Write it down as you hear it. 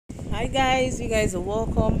Hi guys, you guys are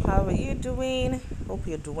welcome. How are you doing? Hope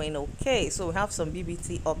you're doing okay. So we have some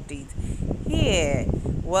BBT update here.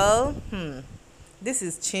 Well, this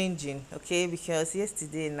is changing, okay? Because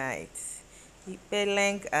yesterday night,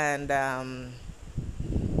 Ipeleng and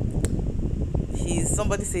he's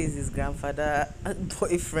somebody says his grandfather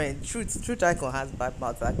boyfriend. Truth icon has bad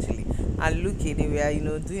mouth actually. And look, they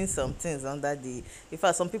were doing some things under the. In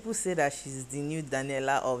fact, some people say that she's the new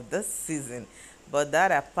Daniela of this season. But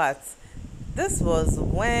that apart, this was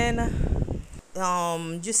when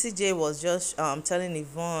Juicy J was just telling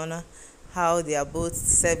Yvonne how they are both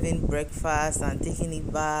serving breakfast and taking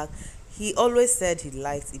it back. He always said he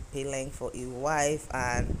liked Ipeleng for a wife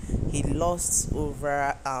and he lost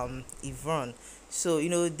over Yvonne. So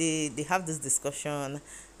they have this discussion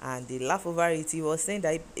and they laugh over it. He was saying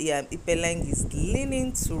that Ipeleng is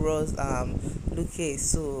leaning towards Luke,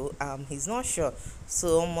 so he's not sure.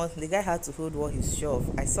 So almost the guy had to hold what he's sure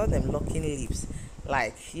of. I saw them locking lips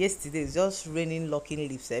like yesterday. It's just raining locking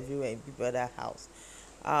lips everywhere in Big Brother house.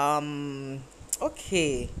 Um,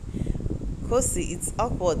 okay, Kosi, it's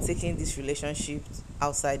awkward taking this relationship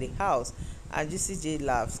outside the house. And GCJ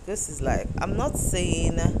laughs. Kosi's like, I'm not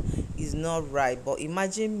saying it's not right, but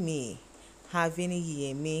imagine me having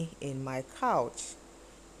Yemi in my couch.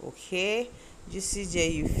 Okay,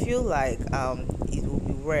 GCJ, you feel like it will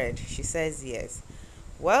be weird. She says yes.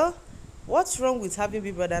 Well, what's wrong with having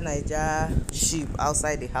Big Brother Niger sheep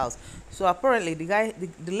outside the house? So apparently the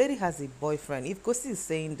lady has a boyfriend. If Kosi is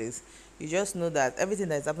saying this, you just know that everything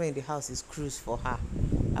that is happening in the house is cruise for her.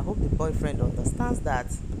 I hope the boyfriend understands that.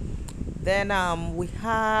 Then we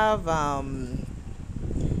have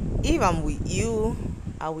if I'm with you,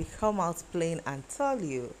 I will come out plain and tell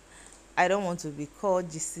you I don't want to be called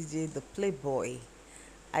GCJ the playboy.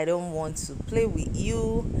 I don't want to play with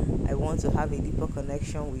you. I want to have a deeper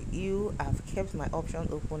connection with you. I've kept my option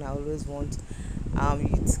open. I always want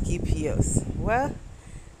you to keep yours. Well,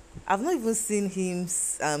 I've not even seen him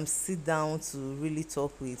sit down to really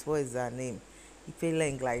talk with what is her name,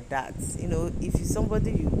 Ipeleng, like that. If it's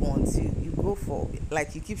somebody you want, you go for,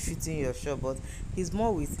 like, you keep shooting your shot. But he's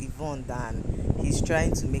more with Yvonne than he's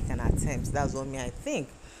trying to make an attempt. That's what I think.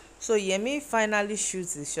 So Yemi finally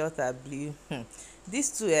shoots his shot at Blue.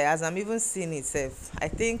 These two, as I'm even seeing it, I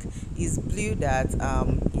think it's Blue that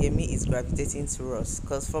Yemi is gravitating to us.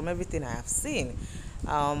 Because from everything I have seen,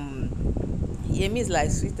 Yemi is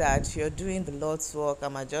like, sweetheart, you're doing the Lord's work.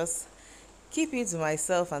 I'ma just keep it to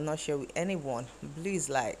myself and not share with anyone. Blue is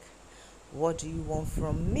like, what do you want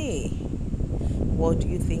from me? What do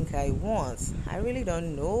you think I want? I really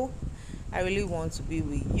don't know. I really want to be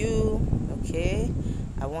with you, okay?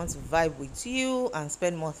 I want to vibe with you and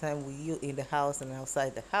spend more time with you in the house and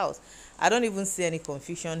outside the house. I don't even see any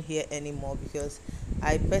confusion here anymore because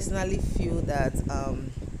I personally feel that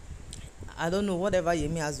I don't know, whatever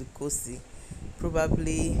Yemi has with Kosi,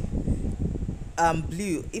 probably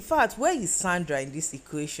Blue. In fact, where is Sandra in this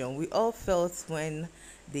equation? We all felt when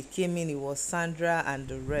they came in, it was Sandra and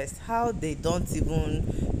the rest. How they don't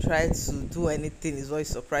even try to do anything is always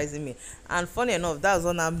surprising me. And funny enough, that's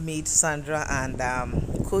what I made Sandra and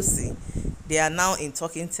Kosi. They are now in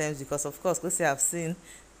talking terms because, of course, Kosi have seen,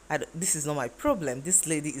 this is not my problem. This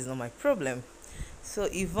lady is not my problem. So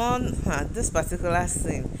Yvonne, this particular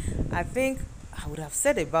scene, I think I would have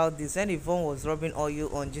said about this when Yvonne was rubbing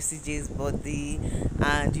oil on Juicy J's body,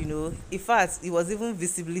 and in fact, it was even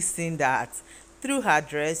visibly seen that through her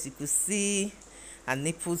dress you could see her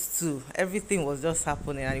nipples too. Everything was just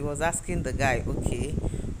happening, and he was asking the guy, okay,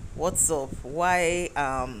 what's up? Why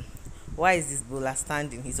is this Bola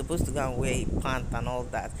standing? He's supposed to go and wear a pant and all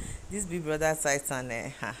that. This Big Brother Titan,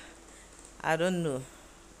 I don't know.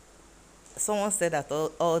 Someone said that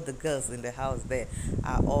all the girls in the house there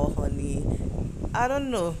are all honey. I don't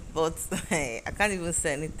know, but I can't even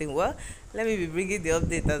say anything. Well, let me be bringing the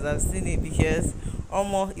update as I've seen it, because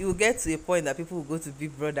almost it will get to a point that people will go to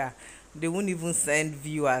Big Brother. They won't even send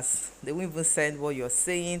viewers. They won't even send what you're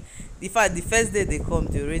saying. In fact, the first day they come,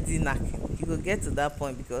 they're already knocking. You will get to that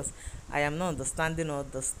point because I am not understanding all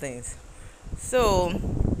those things. So,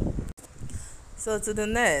 to the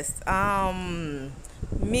next.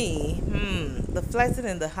 The flirting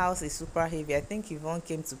in the house is super heavy. I think Yvonne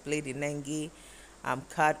came to play the Nengi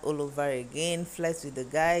card all over again. Flirt with the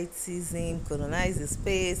guy, tease him, colonize his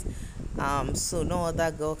space, so no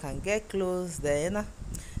other girl can get close. Then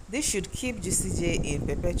this should keep GCJ in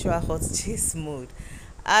perpetual hot chase mode,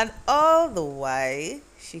 and all the while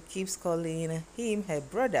she keeps calling him her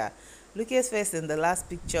brother. Lucas' face in the last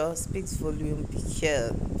picture speaks volume.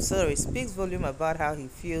 Speaks volume about how he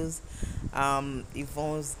feels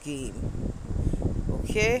Yvonne's game.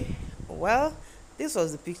 Okay, well, This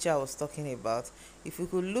was the picture I was talking about. If you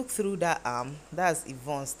could look through that arm, that's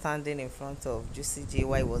Yvonne standing in front of Juicy J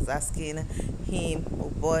while he was asking him,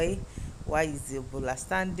 oh boy, why is the Ebola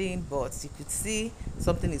standing? But you could see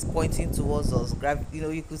something is pointing towards us.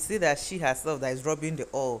 You could see that she herself that is rubbing the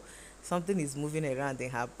oil. Something is moving around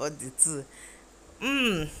in her body too.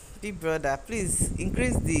 Big brother, please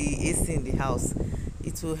increase the AC in the house.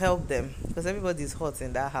 It will help them because everybody is hot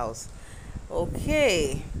in that house.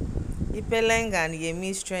 Okay, Ipeleng and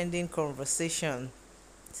Yemi's trending conversation.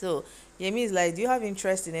 So Yemi is like, do you have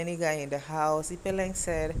interest in any guy in the house? Ipeleng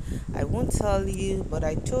said, I won't tell you, but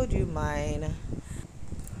I told you mine.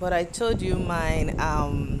 But I told you mine.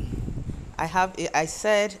 I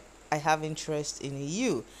said I have interest in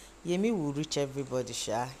you. Yemi will reach everybody,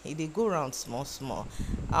 sha. He did go round small, small.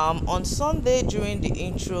 On Sunday during the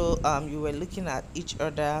intro, you were looking at each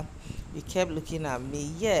other. You kept looking at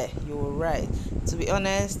me. Yeah, you were right. To be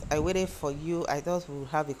honest, I waited for you. I thought we would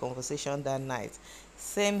have a conversation that night.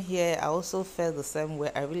 Same here. I also felt the same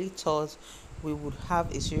way. I really thought we would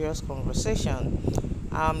have a serious conversation.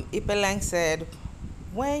 Ipeleng said,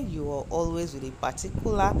 when you are always with a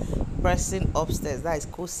particular person upstairs that is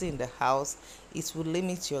cozy in the house, it will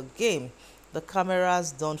limit your game. The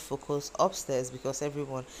cameras don't focus upstairs because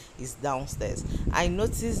everyone is downstairs. I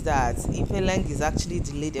noticed that Ipeleng is actually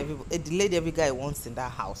delayed every guy wants in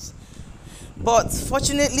that house. But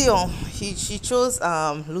fortunately, she chose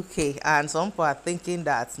Luke, and some people are thinking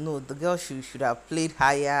that no, the girl should have played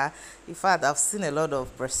higher. In fact, I've seen a lot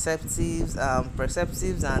of perceptives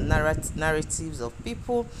and narratives of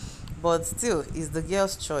people, but still, it's the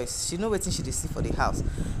girl's choice. She know wetin she dey see for the house.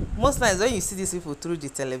 Most times, when you see these people through the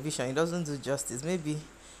television, it doesn't do justice. Maybe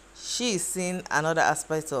she is seeing another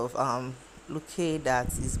aspect of Luke that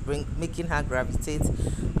is making her gravitate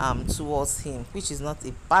towards him, which is not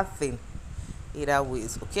a bad thing either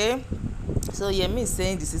ways. Okay, so Yemi is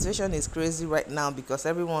saying the situation is crazy right now because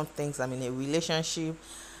everyone thinks I'm in a relationship.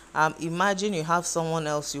 Imagine you have someone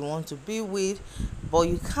else you want to be with, but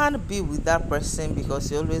you can't be with that person because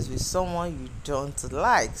you're always with someone you don't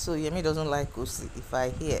like. So Yemi doesn't like Kosi, if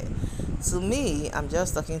I hear. To me, I'm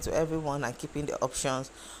just talking to everyone and keeping the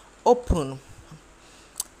options open.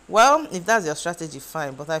 Well, if that's your strategy,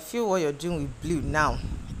 fine. But I feel what you're doing with Blue now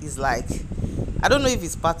is like, I don't know if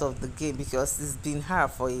it's part of the game because it's been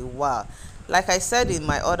hard for a while. Like I said in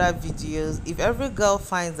my other videos, if every girl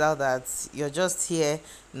finds out that you're just here,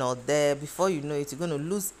 not there, before you know it, you're going to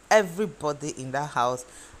lose everybody in that house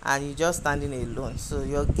and you're just standing alone. So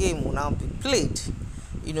your game will now be played.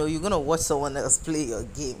 You're going to watch someone else play your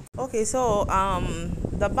game. Okay, so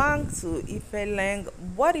the bank to Ipeleng.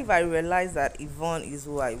 What if I realize that Yvonne is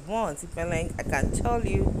who I want? Ipeleng, I can tell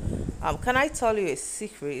you. Can I tell you a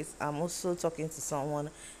secret? I'm also talking to someone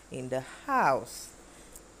in the house.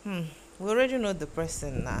 We already know the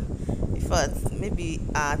person now. In fact, maybe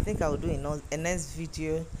I think I'll do a next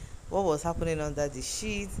video. What was happening under the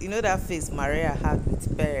sheet? You know that face Maria had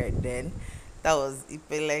with Barrett then? That was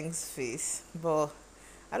Ipeleng's face. But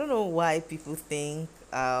I don't know why people think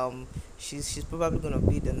she's probably gonna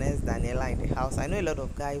be the next Daniela in the house. I know a lot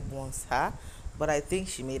of guys wants her, but I think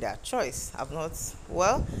she made her choice. I've not.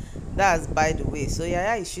 Well, that's by the way. So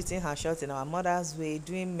Yaya is shooting her shot in our mother's way,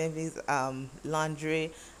 doing Mavis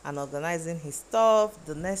laundry and organizing his stuff.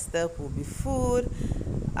 The next step will be food.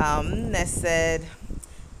 Ness said,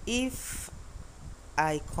 if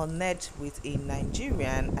I connect with a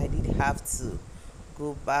Nigerian, I did have to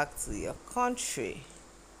go back to your country.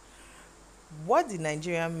 What did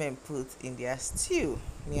Nigerian men put in their stew?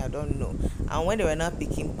 Me, I don't know. And when they were not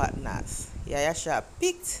picking partners, Yaya Sha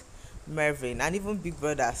picked Marvin, and even Big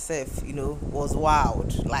Brother self, was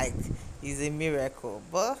wild. Like, he's a miracle.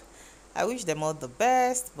 But I wish them all the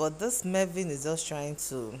best. But this Marvin is just trying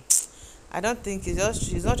to. I don't think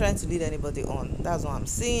he's not trying to lead anybody on. That's what I'm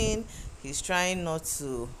saying. He's trying not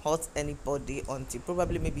to hurt anybody until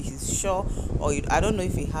probably maybe he's sure, or I don't know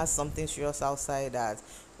if he has something serious outside that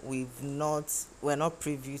we're not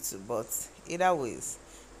privy to. But either ways,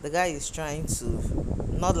 the guy is trying to,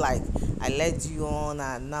 not like I led you on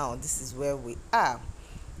and now this is where we are.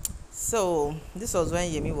 So this was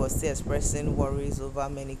when Yemi was still expressing worries over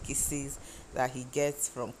many kisses that he gets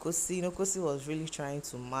from Kosi. Kosi was really trying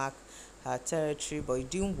to mark her territory, but it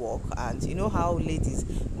didn't work. And you know how ladies,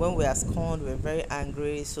 when we are scorned, we're very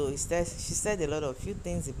angry. So she said a lot of few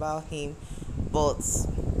things about him, but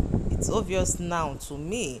it's obvious now to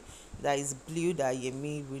me that it's Blue that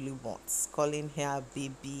Yemi really wants, calling her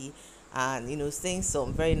baby and saying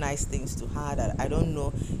some very nice things to her that I don't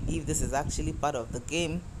know if this is actually part of the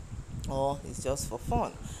game or it's just for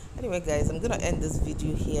fun. Anyway, guys, I'm gonna end this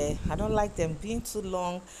video here. I don't like them being too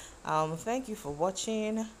long. Thank you for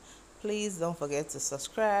watching. Please don't forget to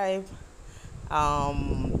subscribe.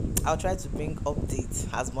 I'll try to bring updates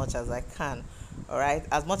as much as I can, all right,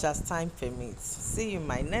 as much as time permits. See you in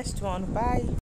my next one. Bye.